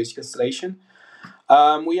their IoT constellation.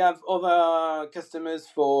 We have other customers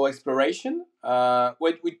for exploration,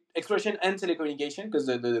 with exploration and telecommunication, because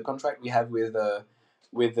the contract we have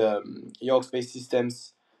with York Space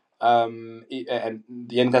Systems, and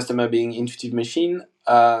the end customer being Intuitive Machine,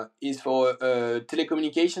 is for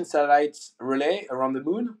telecommunication satellites relay around the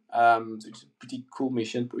moon. So it's a pretty cool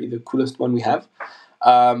mission, probably the coolest one we have.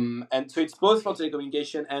 And so it's both for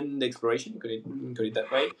telecommunication and exploration, you can call it that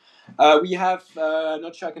way. We have,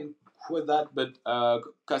 not sure I can quote that, but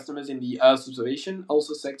customers in the Earth observation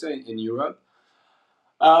also sector in Europe.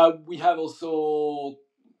 We have also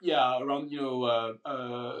around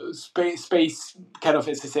space kind of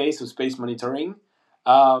SSA, so space monitoring.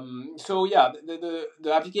 So yeah,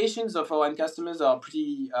 the applications of our end customers are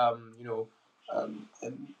pretty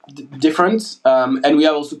different, and we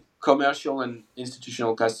have also commercial and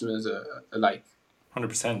institutional customers alike.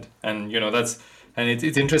 100%. And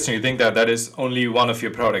it's interesting to think that is only one of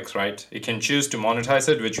your products, right? You can choose to monetize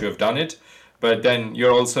it, which you have done it, but then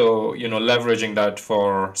you're also leveraging that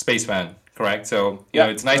for Spaceman, correct? So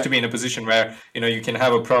it's nice to be in a position where you can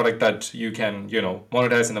have a product that you can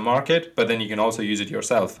monetize in the market, but then you can also use it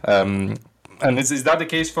yourself. And is that the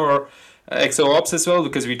case for XOps as well,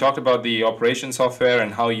 because we talked about the operation software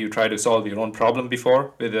and how you try to solve your own problem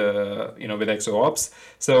before with with XOps.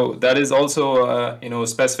 So that is also a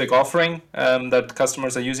specific offering that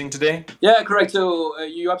customers are using today. Yeah, correct. So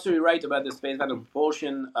you're absolutely right about the space van of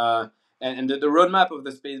propulsion. And the roadmap of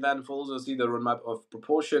the space van follows also the roadmap of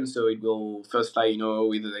propulsion. So it will first fly,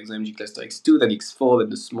 with the XMG cluster X2, then X4, then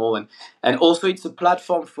the small, and also it's a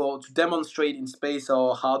platform to demonstrate in space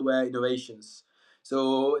our hardware innovations.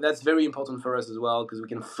 So that's very important for us as well, because we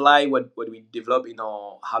can fly what we develop in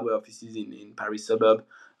our hardware offices in Paris suburb,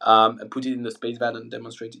 and put it in the space van and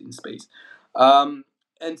demonstrate it in space.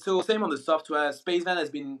 And so same on the software. Spacevan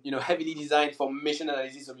has been heavily designed for mission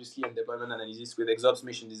analysis, obviously, and deployment analysis with XOps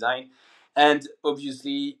mission design. And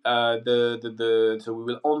obviously, so we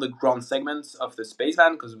will own the ground segments of the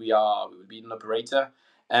Spacevan because we will be an operator,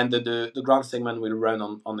 and the ground segment will run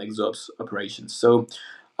on XOps operations. So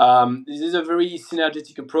this is a very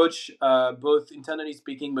synergetic approach, both internally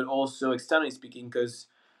speaking, but also externally speaking, because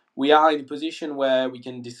we are in a position where we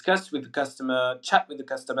can discuss with the customer, chat with the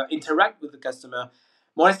customer, interact with the customer,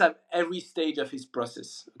 more or less at every stage of his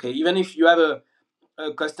process. Okay, even if you have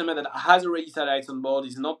a customer that has already satellites on board,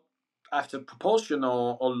 is not after propulsion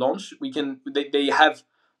or launch, they have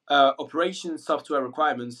operation software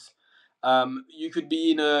requirements. You could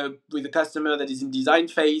be with a customer that is in design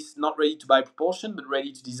phase, not ready to buy propulsion, but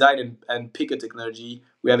ready to design and pick a technology.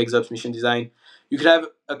 We have XOps mission design. You could have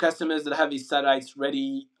customers that have these satellites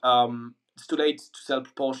ready. It's too late to sell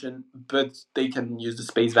propulsion, but they can use the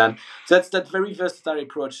space van. So that's that very versatile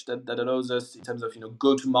approach that allows us in terms of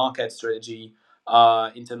go-to-market strategy,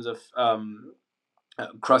 in terms of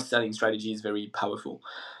cross-selling strategy is very powerful.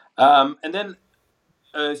 And then,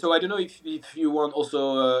 so I don't know if you want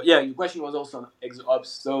also, your question was also on XOps.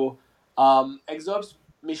 So XOps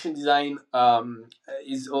mission design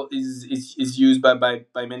is used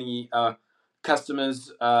by many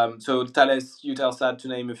customers. So Thales, Eutelsat, to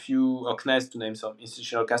name a few, or CNES, to name some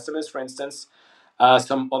institutional customers, for instance.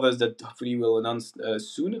 Some others that hopefully will announce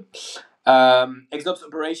soon. XOps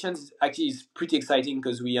operations actually is pretty exciting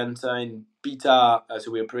because we enter in beta,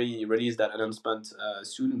 so we'll probably release that announcement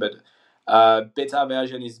soon, but beta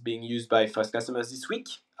version is being used by first customers this week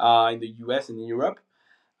in the US and in Europe.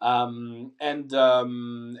 And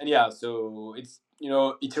yeah, so it's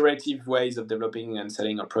iterative ways of developing and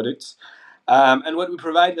selling our products. And what we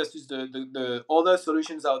provide versus the other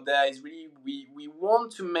solutions out there is really we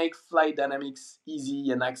want to make flight dynamics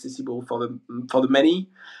easy and accessible for the many.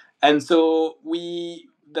 And so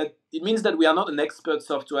it means that we are not an expert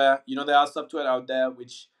software. There are software out there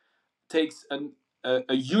which takes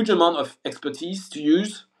a huge amount of expertise to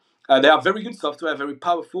use. They are very good software, very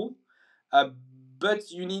powerful,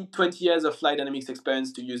 but you need 20 years of flight dynamics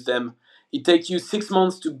experience to use them. It takes you 6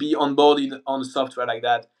 months to be onboarded on a software like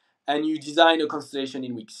that, and you design a constellation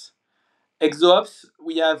in weeks. XOps,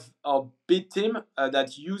 we have our bid team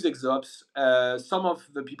that use XOps. Some of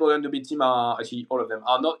the people in the bid team actually all of them,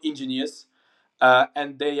 are not engineers,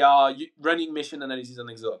 and they are running mission analysis on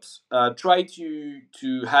XOps. Try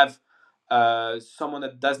to have someone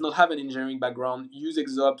that does not have an engineering background use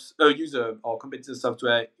XOps, use our competitor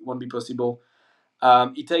software. It won't be possible.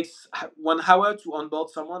 It takes 1 hour to onboard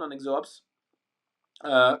someone on XOps,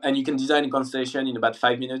 and you can design a constellation in about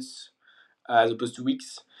 5 minutes, as opposed to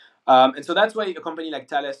weeks. And so that's why a company like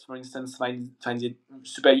Thales, for instance, finds it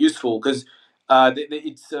super useful, because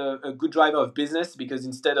it's a good driver of business, because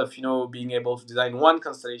instead of being able to design one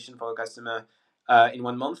constellation for a customer in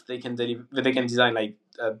 1 month, they can design like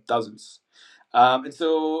thousands. And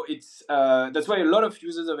so that's why a lot of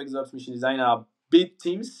users of XOps mission design are bid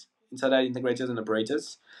teams, satellite integrators and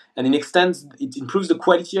operators, and it improves the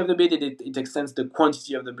quality of the bid. It extends the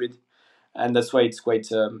quantity of the bid, and that's why it's quite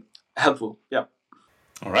helpful. Yeah.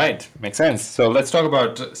 All right, makes sense. So let's talk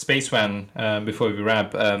about Spacevan before we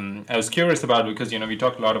wrap. I was curious about, because we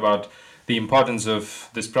talked a lot about the importance of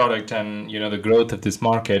this product and the growth of this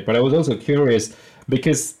market, but I was also curious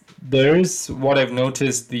because there is, what I've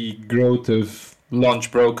noticed, the growth of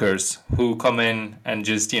launch brokers who come in and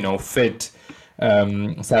just fit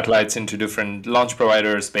satellites into different launch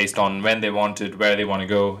providers based on when they want it, where they want to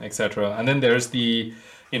go, etc. And then there's the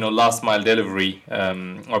last mile delivery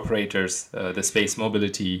operators, the space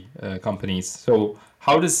mobility companies. So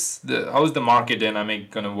how is the market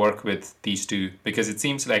dynamic going to work with these two? Because it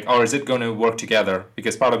seems like, or is it going to work together?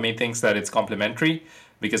 Because part of me thinks that it's complementary,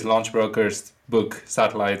 because launch brokers book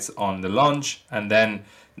satellites on the launch, and then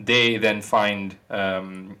they then find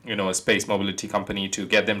a space mobility company to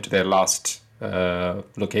get them to their last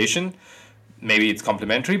location. Maybe it's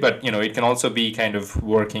complementary, but it can also be kind of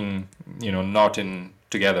working not in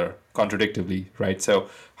together contradictively, right? So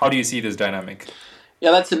how do you see this dynamic?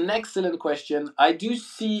 Yeah, that's an excellent question. I do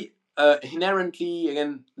see inherently,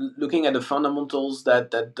 again, looking at the fundamentals,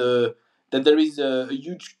 that there is a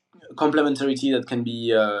huge complementarity that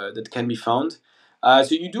can be found.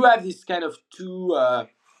 So you do have this kind of two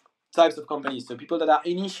types of companies. So people that are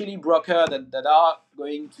initially broker that are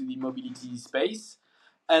going to the mobility space,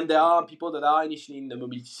 and there are people that are initially in the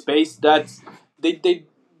mobility space that they they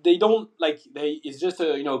they don't like they it's just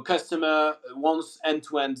a customer wants end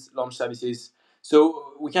to end launch services.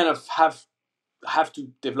 So we kind of have to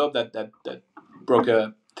develop that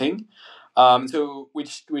broker thing. So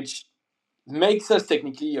which makes us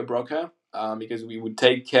technically a broker, because we would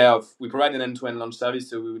take care of we provide an end to end launch service,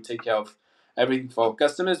 so we would take care of everything for our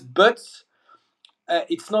customers, but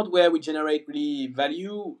it's not where we generate really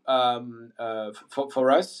value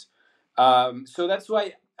for us. So that's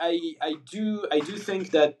why I do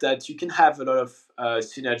think that you can have a lot of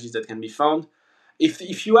synergies that can be found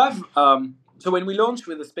if you have. So when we launch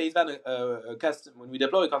with a space van, when we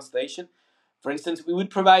deploy a constellation, for instance, we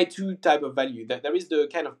would provide two type of value. That there is the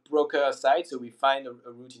kind of broker side, so we find a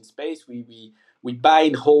route in space. We buy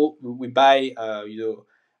in whole. We buy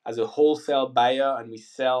as a wholesale buyer, and we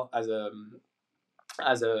sell as a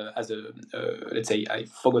let's say, I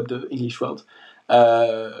forgot the English word,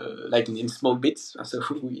 like in small bits. So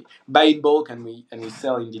we buy in bulk and we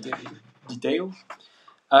sell in detail.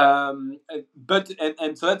 But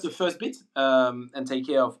and so that's the first bit, and take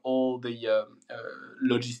care of all the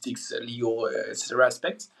logistics, legal, etc.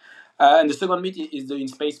 aspects. And the second bit is the in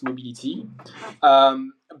space mobility.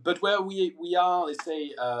 But where we are, let's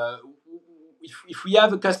say, if we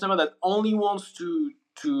have a customer that only wants to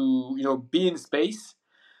be in space,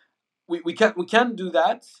 we can do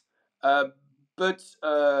that. Uh, but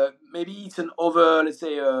maybe it's an over, let's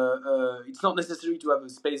say, it's not necessary to have a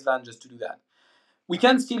space van just to do that. We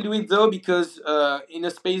can still do it though, because in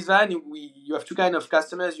a space van, you have two kind of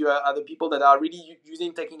customers. You are the people that are really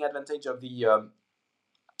taking advantage of the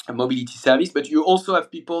mobility service, but you also have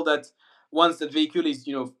people that once that vehicle is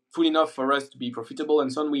full enough for us to be profitable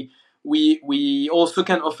and so on, we also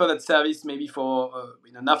can offer that service maybe for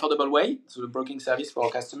in an affordable way, so the broking service for our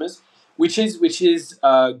customers, which is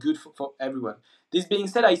good for everyone. This being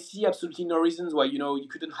said, I see absolutely no reasons why you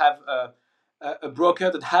couldn't have a broker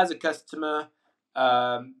that has a customer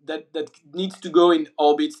that needs to go in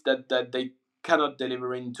orbits that they cannot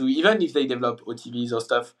deliver into, even if they develop OTVs or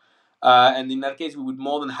stuff. And in that case, we would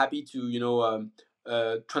more than happy to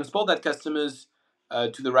transport that customers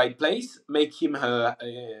to the right place, make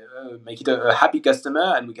it a happy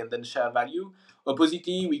customer, and we can then share value.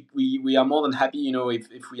 Oppositely, we are more than happy,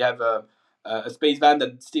 if we have a space van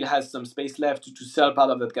that still has some space left to sell part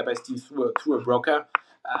of that capacity through a broker.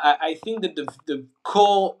 I think that the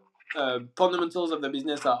core fundamentals of the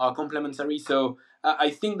business are complementary. So I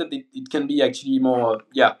think that it can be actually more,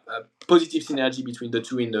 positive synergy between the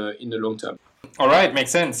two in the long term. All right,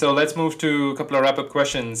 makes sense. So let's move to a couple of wrap-up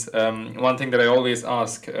questions. One thing that I always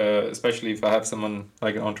ask, especially if I have someone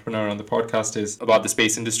like an entrepreneur on the podcast, is about the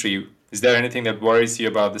space industry. Is there anything that worries you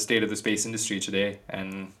about the state of the space industry today?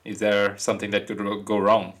 And is there something that could go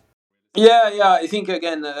wrong? Yeah. I think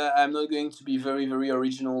again, I'm not going to be very, very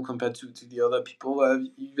original compared to the other people.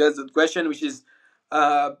 You asked that question, which is,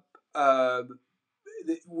 uh, uh,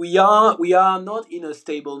 we are not in a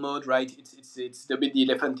stable mode, right? It's a bit the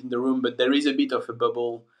elephant in the room, but there is a bit of a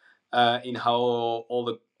bubble in how all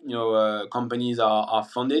the companies are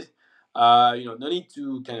funded. No need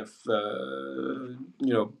to kind of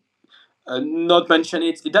not mention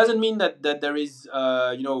it. It doesn't mean that there is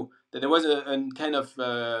that there was a kind of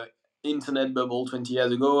internet bubble 20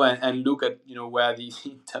 years ago, and look at where the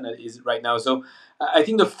internet is right now. So I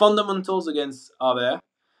think the fundamentals against are there.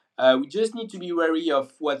 We just need to be wary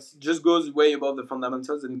of what just goes way above the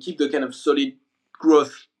fundamentals and keep the kind of solid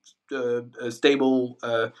growth, stable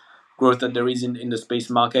growth that there is in the space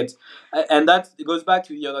market. And that goes back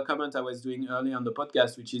to the other comment I was doing earlier on the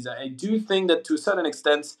podcast, which is I do think that to a certain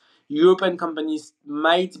extent, European companies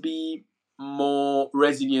might be more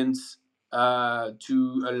resilient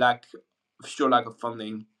to a lack of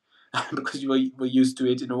funding because we're used to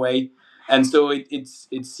it in a way, and so it's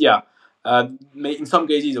yeah. In some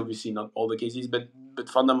cases, obviously not all the cases, but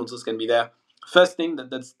fundamentals can be there. First thing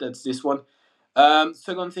that's this one.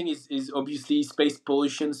 Second thing is obviously space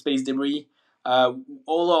pollution, space debris.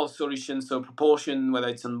 All our solutions, so propulsion, whether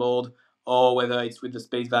it's on board or whether it's with the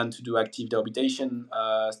space van to do active deorbitation,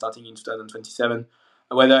 starting in 2027,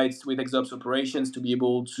 whether it's with EXOPS operations to be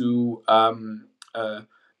able to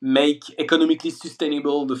make economically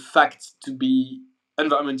sustainable the fact to be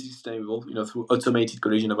environmentally sustainable, through automated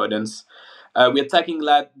collision avoidance. we're tackling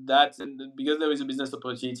that and because there is a business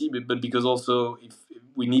opportunity, but because also if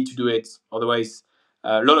we need to do it, otherwise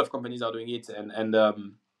a lot of companies are doing it, and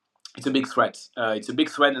it's a big threat. It's a big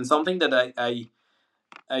threat and something that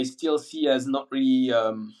I still see as not really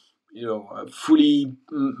fully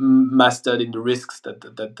mastered in the risks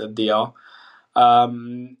that they are.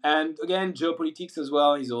 And again, geopolitics as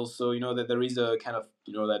well is also, that there is a kind of,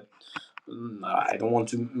 that I don't want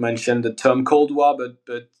to mention the term Cold War, but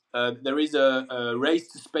there is a race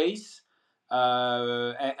to space,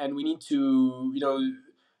 and we need to,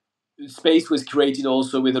 space was created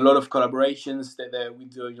also with a lot of collaborations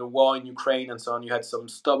with the war in Ukraine and so on. You had some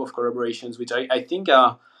stop of collaborations, which I think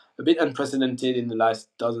are a bit unprecedented in the last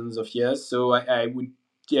dozens of years. So we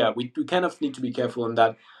kind of need to be careful on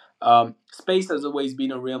that. Space has always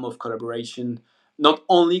been a realm of collaboration, not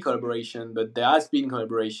only collaboration, but there has been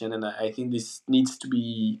collaboration, and I think this needs to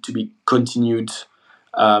be continued.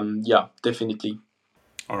 Definitely.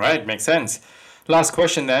 All right, makes sense. Last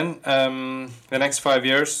question then. The next 5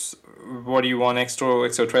 years, what do you want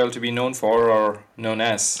Exotrail to be known for or known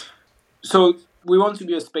as? So we want to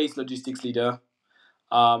be a space logistics leader.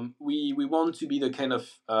 We want to be the kind of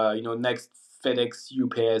next FedEx,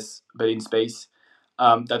 UPS, but in space.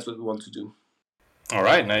 That's what we want to do. All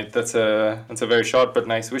right, that's a very short but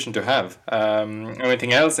nice vision to have.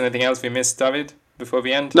 Anything else we missed, David, before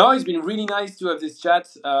we end? No, it's been really nice to have this chat.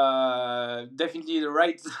 Definitely the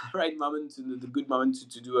right moment, the good moment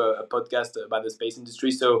to do a podcast about the space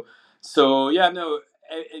industry. So yeah, no.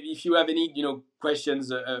 If you have any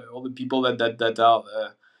questions, all the people that are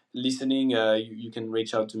listening, you can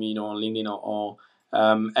reach out to me, on LinkedIn or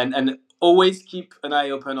and always keep an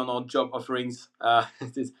eye open on our job offerings.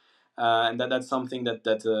 And that's something that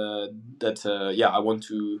I want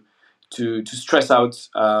to stress out.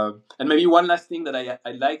 And maybe one last thing that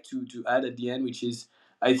I'd like to add at the end, which is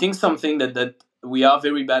I think something that we are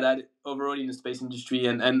very bad at overall in the space industry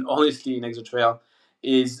and honestly in Exotrail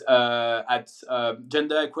is at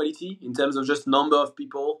gender equality in terms of just number of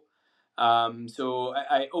people. So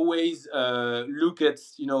I always look at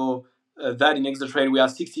that in Exotrail we are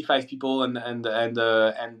 65 people and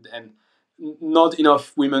not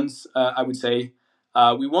enough women's, I would say.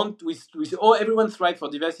 We say, everyone thrives for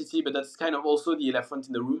diversity, but that's kind of also the elephant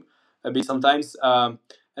in the room a bit sometimes.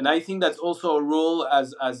 And I think that's also a role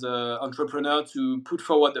as an entrepreneur to put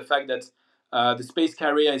forward the fact that the space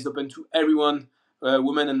career is open to everyone,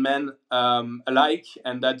 women and men alike,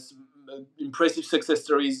 and that's impressive success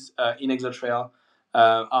stories in Exotrail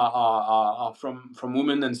are from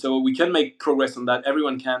women, and so we can make progress on that.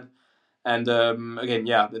 Everyone can. And again,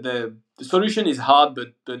 the solution is hard,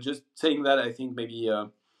 but just saying that, I think maybe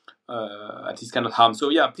at least cannot harm. So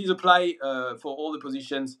yeah, please apply for all the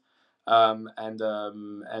positions, that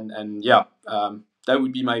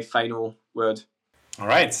would be my final word. All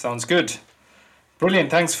right, sounds good.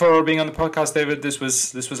 Brilliant. Thanks for being on the podcast, David. This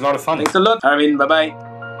was a lot of fun. Thanks a lot, Arvind. Bye bye.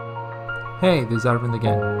 Hey, this is Arvind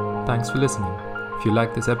again. Thanks for listening. If you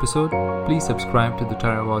like this episode, please subscribe to the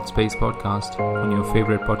TerraWatch Space Podcast on your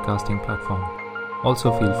favorite podcasting platform.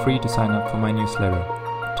 Also feel free to sign up for my newsletter,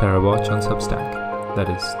 TerraWatch on Substack. That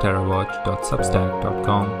is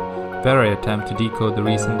terrawatch.substack.com, where I attempt to decode the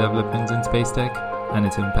recent developments in space tech and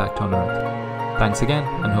its impact on Earth. Thanks again,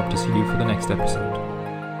 and hope to see you for the next episode.